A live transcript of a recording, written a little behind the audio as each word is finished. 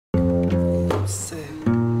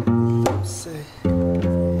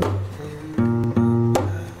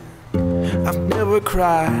never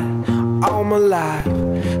cried all my life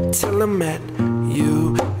till I met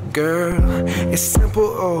you, girl. It's simple,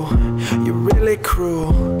 oh, you're really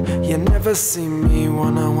cruel. You never see me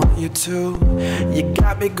when I want you to. You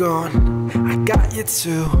got me going, I got you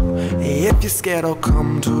too. If you're scared, I'll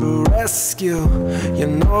come to the rescue. You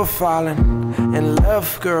know I'm falling in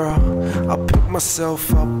love, girl. I'll pick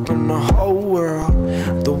myself up in the whole world.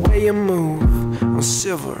 The way you move, I'm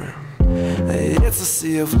shivering. It's a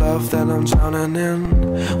sea of love that I'm drowning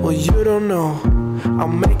in. Well, you don't know, I'll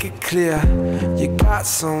make it clear. You got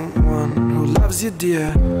someone who loves you, dear.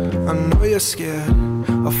 I know you're scared,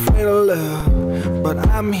 afraid of love, but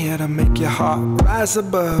I'm here to make your heart rise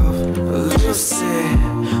above. Lucy,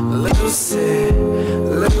 Lucy,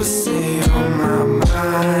 Lucy on my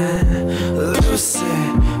mind. Lucy,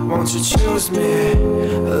 won't you choose me?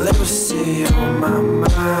 Lucy on my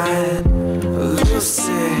mind.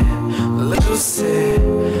 Lucy, Lucy,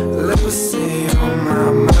 Lucy on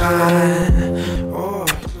my mind. Oh,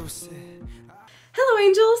 Lucy. Hello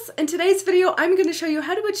angels! In today's video I'm going to show you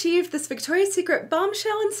how to achieve this Victoria's Secret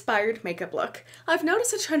bombshell inspired makeup look. I've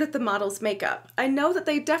noticed a trend with the models' makeup. I know that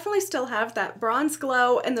they definitely still have that bronze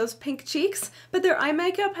glow and those pink cheeks, but their eye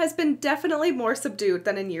makeup has been definitely more subdued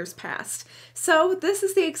than in years past. So this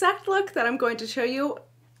is the exact look that I'm going to show you.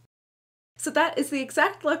 That is the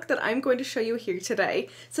exact look that I'm going to show you here today.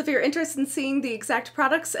 So if you're interested in seeing the exact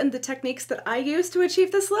products and the techniques that I use to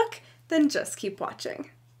achieve this look, then just keep watching.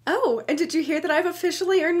 Oh, and did you hear that I've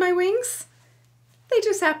officially earned my wings? They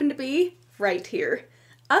just happen to be right here.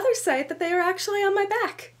 Others say that they are actually on my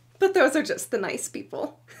back, but those are just the nice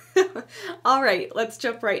people. Alright, let's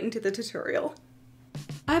jump right into the tutorial.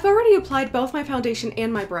 I've already applied both my foundation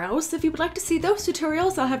and my brows, so if you would like to see those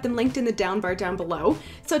tutorials, I'll have them linked in the down bar down below.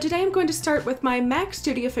 So today I'm going to start with my MAC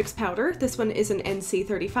Studio Fix powder. This one is an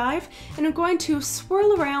NC35, and I'm going to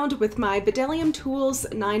swirl around with my Bdellium Tools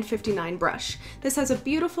 959 brush. This has a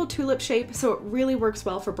beautiful tulip shape, so it really works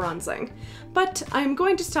well for bronzing. But I'm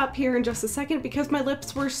going to stop here in just a second because my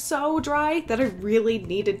lips were so dry that I really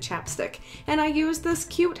needed chapstick, and I used this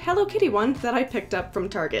cute Hello Kitty one that I picked up from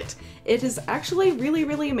Target. It is actually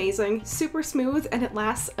really amazing, super smooth, and it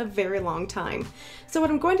lasts a very long time. So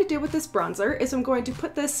what I'm going to do with this bronzer is I'm going to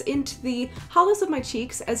put this into the hollows of my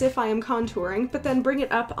cheeks as if I am contouring, but then bring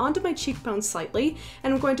it up onto my cheekbones slightly,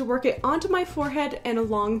 and I'm going to work it onto my forehead and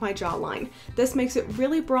along my jawline. This makes it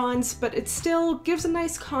really bronze, but it still gives a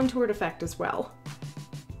nice contoured effect as well.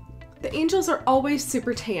 The angels are always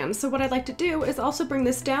super tan, so what I'd like to do is also bring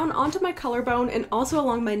this down onto my collarbone and also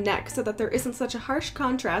along my neck so that there isn't such a harsh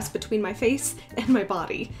contrast between my face and my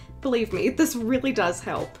body. Believe me, this really does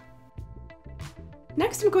help.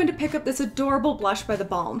 Next, I'm going to pick up this adorable blush by the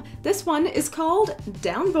Balm. This one is called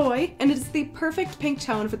Down Boy, and it is the perfect pink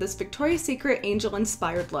tone for this Victoria's Secret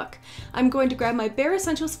angel-inspired look. I'm going to grab my Bare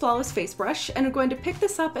Essentials Flawless Face Brush, and I'm going to pick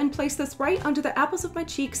this up and place this right onto the apples of my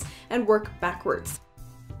cheeks and work backwards.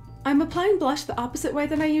 I'm applying blush the opposite way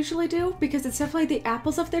than I usually do because it's definitely the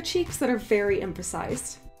apples of their cheeks that are very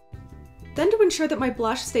emphasized. Then to ensure that my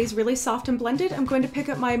blush stays really soft and blended, I'm going to pick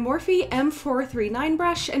up my Morphe M439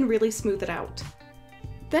 brush and really smooth it out.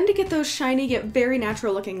 Then to get those shiny yet very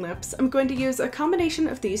natural looking lips, I'm going to use a combination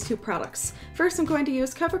of these two products. First, I'm going to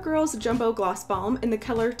use CoverGirl's Jumbo Gloss Balm in the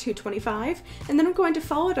color 225, and then I'm going to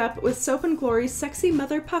follow it up with Soap & Glory's Sexy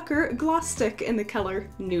Mother Pucker Gloss Stick in the color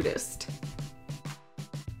Nudist.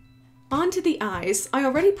 On to the eyes. I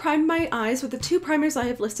already primed my eyes with the two primers I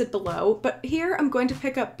have listed below, but here I'm going to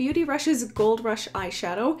pick up Beauty Rush's Gold Rush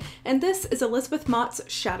eyeshadow, and this is Elizabeth Mott's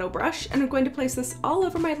Shadow Brush, and I'm going to place this all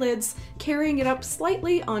over my lids, carrying it up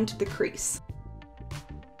slightly onto the crease.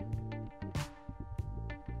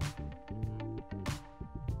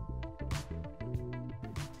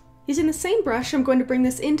 Using the same brush, I'm going to bring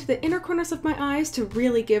this into the inner corners of my eyes to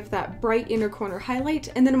really give that bright inner corner highlight,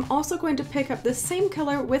 and then I'm also going to pick up the same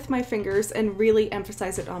color with my fingers and really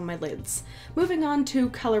emphasize it on my lids. Moving on to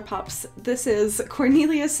ColourPop's, this is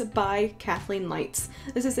Cornelius by Kathleen Lights.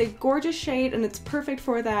 This is a gorgeous shade and it's perfect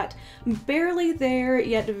for that barely there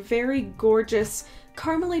yet very gorgeous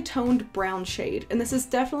caramely toned brown shade, and this is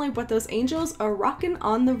definitely what those angels are rocking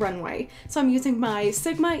on the runway. So I'm using my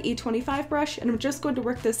Sigma E25 brush, and I'm just going to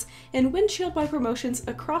work this in windshield wiper motions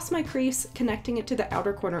across my crease, connecting it to the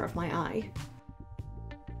outer corner of my eye.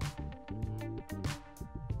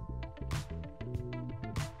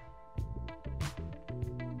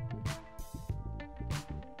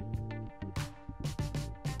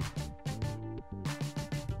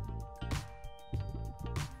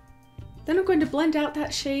 Then I'm going to blend out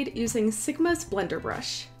that shade using Sigma's blender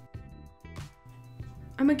brush.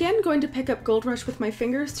 I'm again going to pick up Gold Rush with my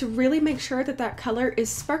fingers to really make sure that that color is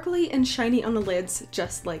sparkly and shiny on the lids,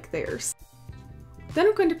 just like theirs. Then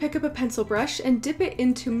I'm going to pick up a pencil brush and dip it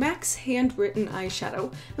into MAC's handwritten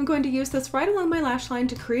eyeshadow. I'm going to use this right along my lash line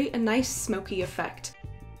to create a nice smoky effect.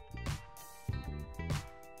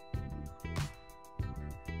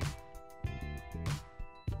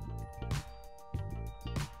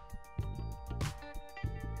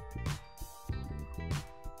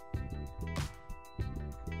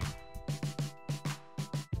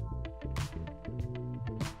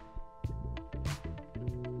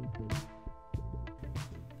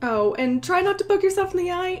 Oh, and try not to poke yourself in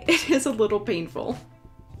the eye, it is a little painful.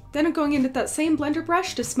 Then I'm going in with that same blender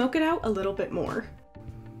brush to smoke it out a little bit more.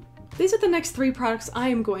 These are the next 3 products I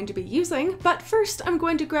am going to be using, but first I'm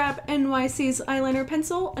going to grab NYC's eyeliner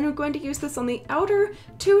pencil and I'm going to use this on the outer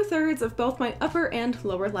 2/3 of both my upper and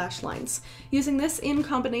lower lash lines. Using this in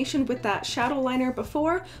combination with that shadow liner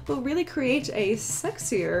before will really create a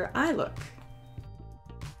sexier eye look.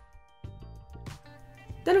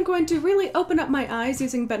 Then I'm going to really open up my eyes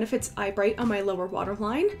using Benefit's Eye Bright on my lower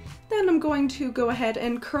waterline. Then I'm going to go ahead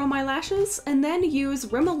and curl my lashes and then use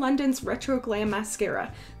Rimmel London's Retro Glam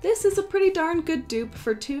Mascara. This is a pretty darn good dupe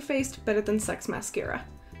for Too Faced Better Than Sex Mascara.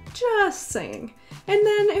 Just saying. And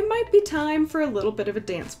then it might be time for a little bit of a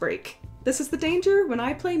dance break. This is the danger when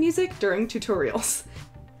I play music during tutorials.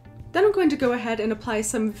 Then I'm going to go ahead and apply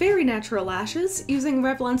some very natural lashes using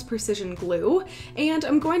Revlon's Precision Glue, and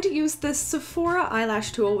I'm going to use this Sephora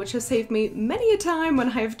eyelash tool, which has saved me many a time when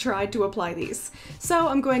I have tried to apply these. So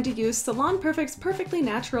I'm going to use Salon Perfect's Perfectly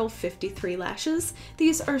Natural 53 lashes.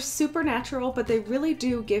 These are super natural, but they really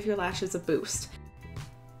do give your lashes a boost.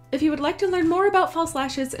 If you would like to learn more about false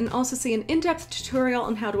lashes and also see an in-depth tutorial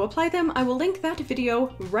on how to apply them, I will link that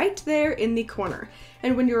video right there in the corner.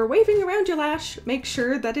 And when you're waving around your lash, make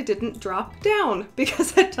sure that it didn't drop down,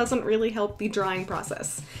 because it doesn't really help the drying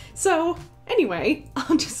process. So anyway,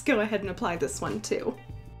 I'll just go ahead and apply this one too.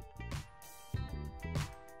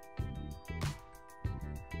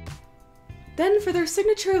 Then for their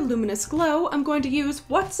signature luminous glow, I'm going to use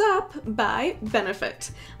What's Up by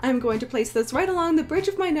Benefit. I'm going to place this right along the bridge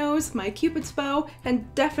of my nose, my cupid's bow,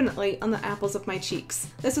 and definitely on the apples of my cheeks.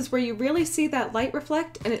 This is where you really see that light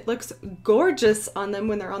reflect, and it looks gorgeous on them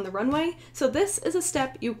when they're on the runway, so this is a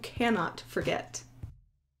step you cannot forget.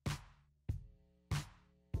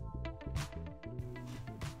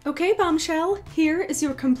 Okay, bombshell, here is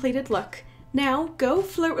your completed look. Now go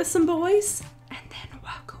flirt with some boys, and then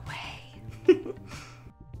walk away.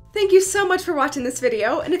 Thank you so much for watching this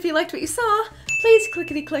video, and if you liked what you saw, please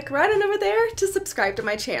clickety-click right on over there to subscribe to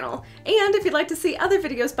my channel. And if you'd like to see other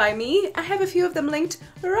videos by me, I have a few of them linked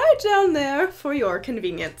right down there for your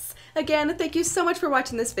convenience. Again, thank you so much for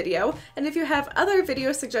watching this video, and if you have other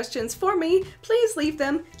video suggestions for me, please leave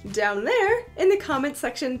them down there in the comment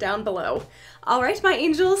section down below. Alright, my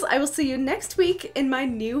angels, I will see you next week in my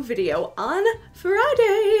new video on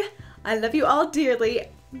Friday. I love you all dearly.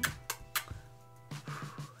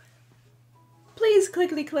 Please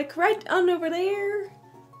clickety-click right on over there.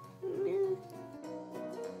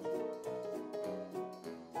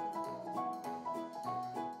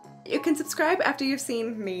 You can subscribe after you've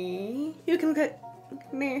seen me. You can click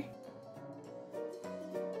me.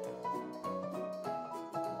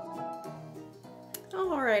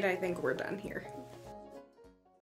 Alright, I think we're done here.